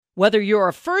Whether you're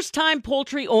a first-time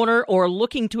poultry owner or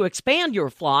looking to expand your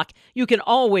flock, you can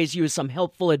always use some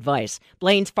helpful advice.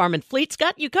 Blaine's Farm and Fleet's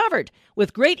got you covered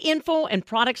with great info and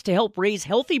products to help raise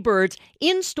healthy birds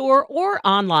in-store or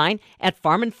online at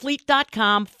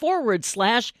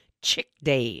farmandfleet.com/chick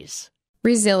days.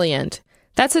 Resilient.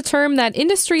 That's a term that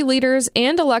industry leaders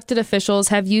and elected officials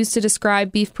have used to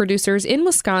describe beef producers in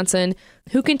Wisconsin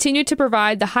who continue to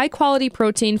provide the high-quality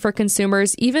protein for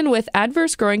consumers even with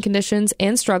adverse growing conditions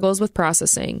and struggles with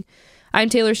processing. I'm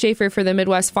Taylor Schaefer for the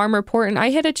Midwest Farm Report, and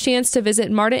I had a chance to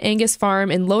visit Marta Angus Farm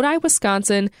in Lodi,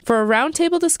 Wisconsin for a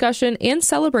roundtable discussion and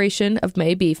celebration of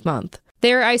May Beef Month.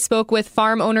 There I spoke with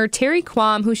farm owner Terry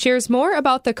Quam, who shares more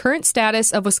about the current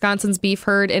status of Wisconsin's beef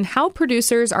herd and how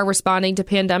producers are responding to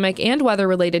pandemic and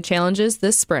weather-related challenges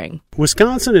this spring.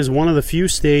 Wisconsin is one of the few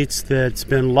states that's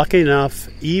been lucky enough,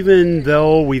 even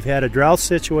though we've had a drought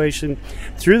situation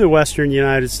through the western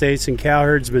United States and cow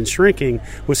herds been shrinking,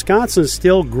 Wisconsin's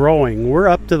still growing. We're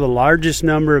up to the largest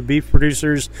number of beef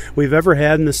producers we've ever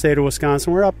had in the state of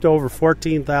Wisconsin. We're up to over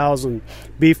 14,000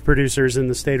 beef producers in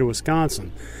the state of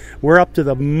Wisconsin. We're up to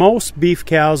the most beef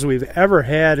cows we've ever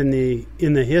had in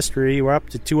the history. We're up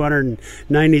to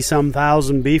 290-some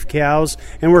thousand beef cows,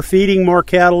 and we're feeding more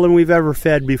cattle than we've ever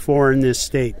fed before in this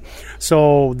state.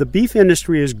 So the beef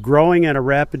industry is growing at a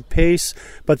rapid pace,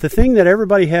 but the thing that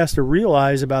everybody has to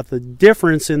realize about the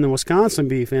difference in the Wisconsin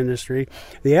beef industry,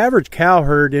 the average cow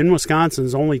herd in Wisconsin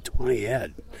is only 20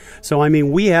 head. So, I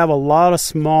mean, we have a lot of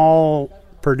small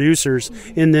producers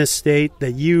in this state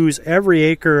that use every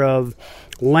acre of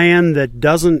land that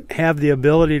doesn't have the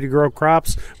ability to grow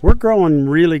crops. We're growing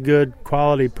really good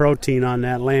quality protein on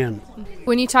that land.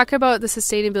 When you talk about the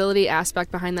sustainability aspect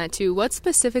behind that too, what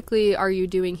specifically are you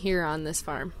doing here on this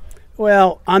farm?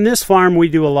 Well, on this farm we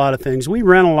do a lot of things. We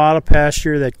rent a lot of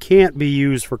pasture that can't be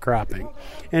used for cropping.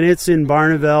 And it's in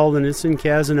Barneveld, and it's in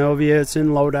Cazenovia, it's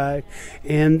in Lodi.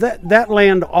 And that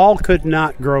land all could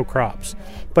not grow crops.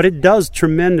 But it does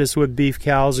tremendous with beef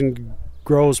cows and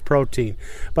grows protein.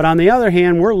 But on the other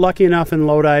hand, we're lucky enough in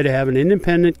Lodi to have an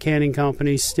independent canning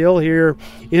company still here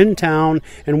in town,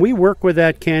 and we work with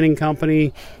that canning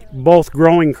company both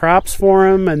growing crops for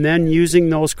them and then using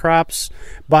those crops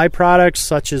byproducts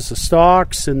such as the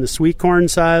stalks and the sweet corn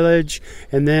silage,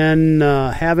 and then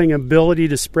having ability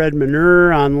to spread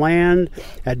manure on land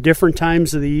at different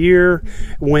times of the year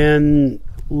when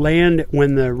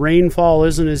the rainfall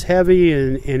isn't as heavy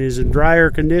and is in drier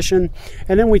condition.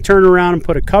 And then we turn around and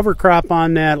put a cover crop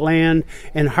on that land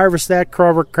and harvest that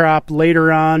cover crop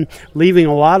later on, leaving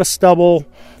a lot of stubble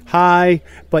high,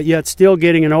 but yet still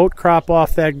getting an oat crop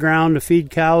off that ground to feed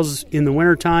cows in the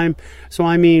wintertime. So,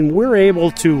 I mean, we're able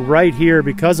to, right here,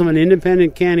 because of an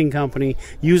independent canning company,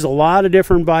 use a lot of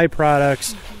different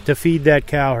byproducts to feed that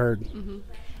cow herd. Mm-hmm.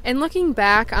 And looking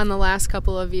back on the last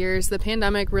couple of years, the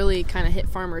pandemic really kind of hit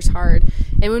farmers hard.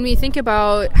 And when we think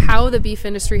about how the beef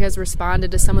industry has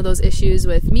responded to some of those issues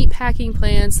with meat packing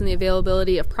plants and the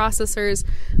availability of processors,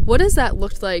 what has that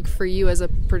looked like for you as a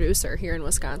producer here in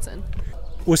Wisconsin?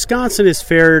 Wisconsin has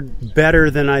fared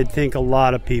better than I'd think a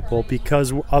lot of people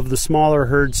because of the smaller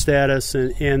herd status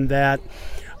and that.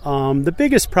 The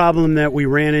biggest problem that we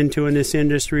ran into in this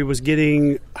industry was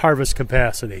getting harvest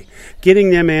capacity, getting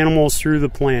them animals through the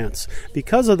plants.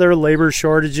 Because of their labor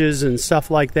shortages and stuff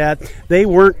like that, they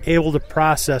weren't able to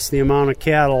process the amount of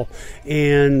cattle,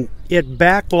 and it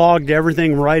backlogged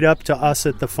everything right up to us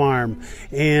at the farm.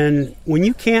 And when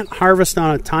you can't harvest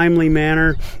on a timely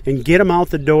manner and get them out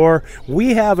the door,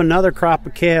 we have another crop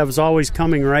of calves always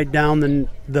coming right down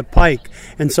the pike.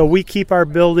 And so we keep our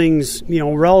buildings,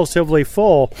 relatively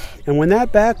full. And when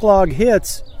that backlog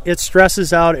hits, it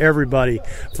stresses out everybody,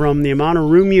 from the amount of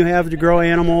room you have to grow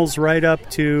animals right up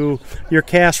to your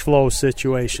cash flow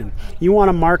situation. You want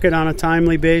to market on a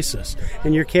timely basis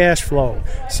and your cash flow.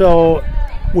 So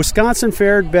Wisconsin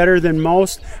fared better than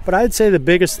most, but I'd say the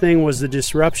biggest thing was the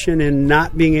disruption in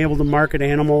not being able to market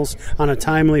animals on a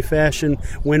timely fashion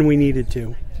when we needed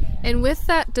to. And with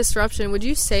that disruption, would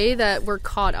you say that we're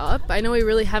caught up? I know we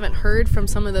really haven't heard from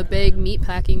some of the big meat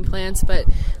packing plants, but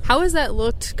how has that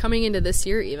looked coming into this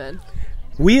year even?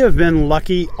 We have been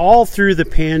lucky all through the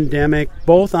pandemic,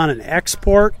 both on an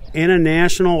export and a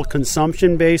national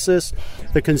consumption basis.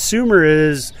 The consumer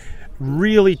is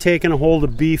really taken a hold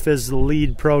of beef as the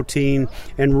lead protein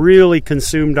and really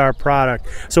consumed our product.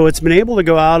 So it's been able to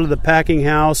go out of the packing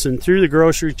house and through the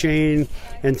grocery chain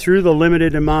and through the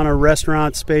limited amount of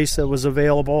restaurant space that was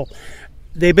available.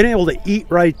 They've been able to eat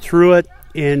right through it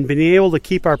and been able to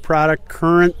keep our product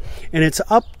current. And it's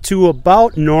up to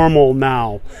about normal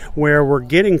now, where we're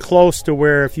getting close to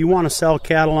where if you want to sell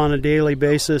cattle on a daily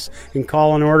basis and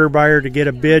call an order buyer to get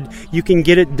a bid, you can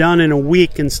get it done in a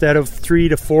week instead of 3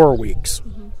 to 4 weeks.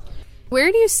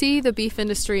 Where do you see the beef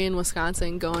industry in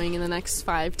Wisconsin going in the next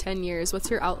 5-10 years? What's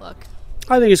your outlook?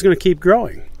 I think it's going to keep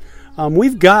growing.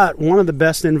 We've got one of the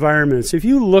best environments. If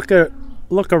you look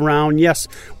around, yes,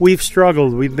 we've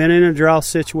struggled. We've been in a drought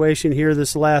situation here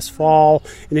this last fall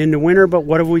and into winter, but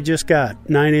what have we just got?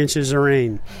 9 inches of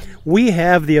rain. We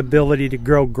have the ability to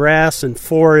grow grass and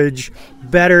forage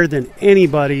better than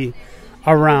anybody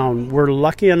around. We're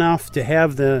lucky enough to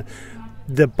have the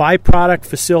byproduct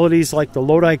facilities like the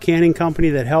Lodi Canning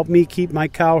Company that help me keep my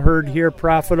cow herd here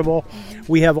profitable.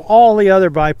 We have all the other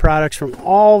byproducts from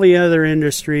all the other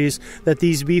industries that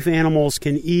these beef animals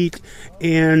can eat.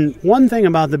 And one thing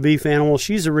about the beef animal,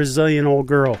 she's a resilient old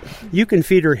girl. You can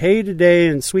feed her hay today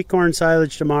and sweet corn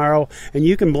silage tomorrow, and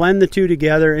you can blend the two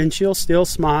together, and she'll still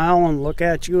smile and look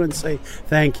at you and say,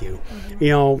 thank you. You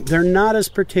know, they're not as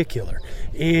particular.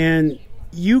 And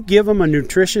you give them a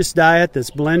nutritious diet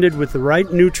that's blended with the right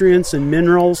nutrients and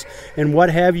minerals and what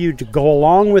have you to go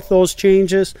along with those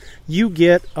changes, you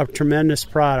get a tremendous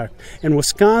product. And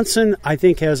Wisconsin, I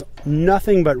think, has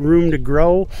nothing but room to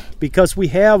grow because we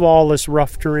have all this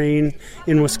rough terrain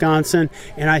in Wisconsin.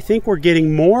 And I think we're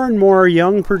getting more and more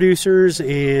young producers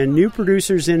and new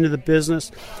producers into the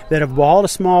business that have bought a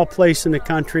small place in the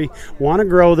country, want to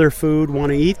grow their food,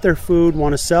 want to eat their food,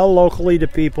 want to sell locally to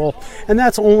people. And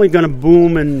that's only going to boom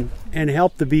and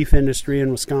help the beef industry in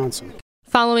Wisconsin.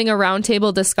 Following a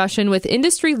roundtable discussion with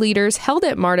industry leaders held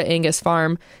at Marta Angus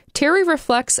Farm, Terry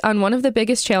reflects on one of the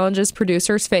biggest challenges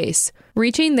producers face,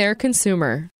 reaching their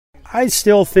consumer. I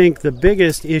still think the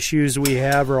biggest issues we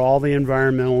have are all the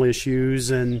environmental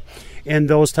issues and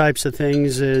those types of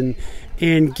things, and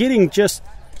getting just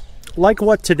like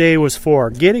what today was for,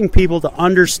 getting people to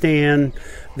understand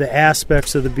the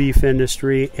aspects of the beef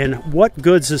industry and what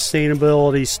good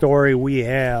sustainability story we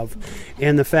have,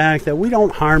 and the fact that we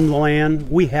don't harm the land,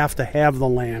 we have to have the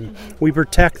land. We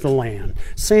protect the land.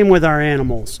 Same with our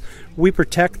animals. We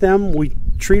protect them, we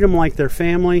treat them like their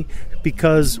family,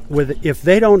 because if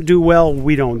they don't do well,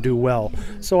 we don't do well.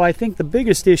 So I think the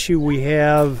biggest issue we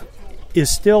have is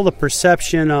still the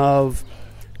perception of,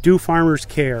 do farmers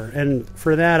care? And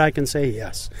for that, I can say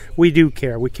yes, we do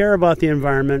care. We care about the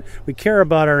environment. We care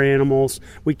about our animals.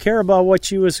 We care about what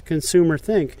you as a consumer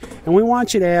think. And we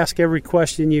want you to ask every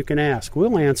question you can ask.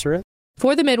 We'll answer it.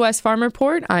 For the Midwest Farm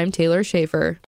Report, I'm Taylor Schaefer.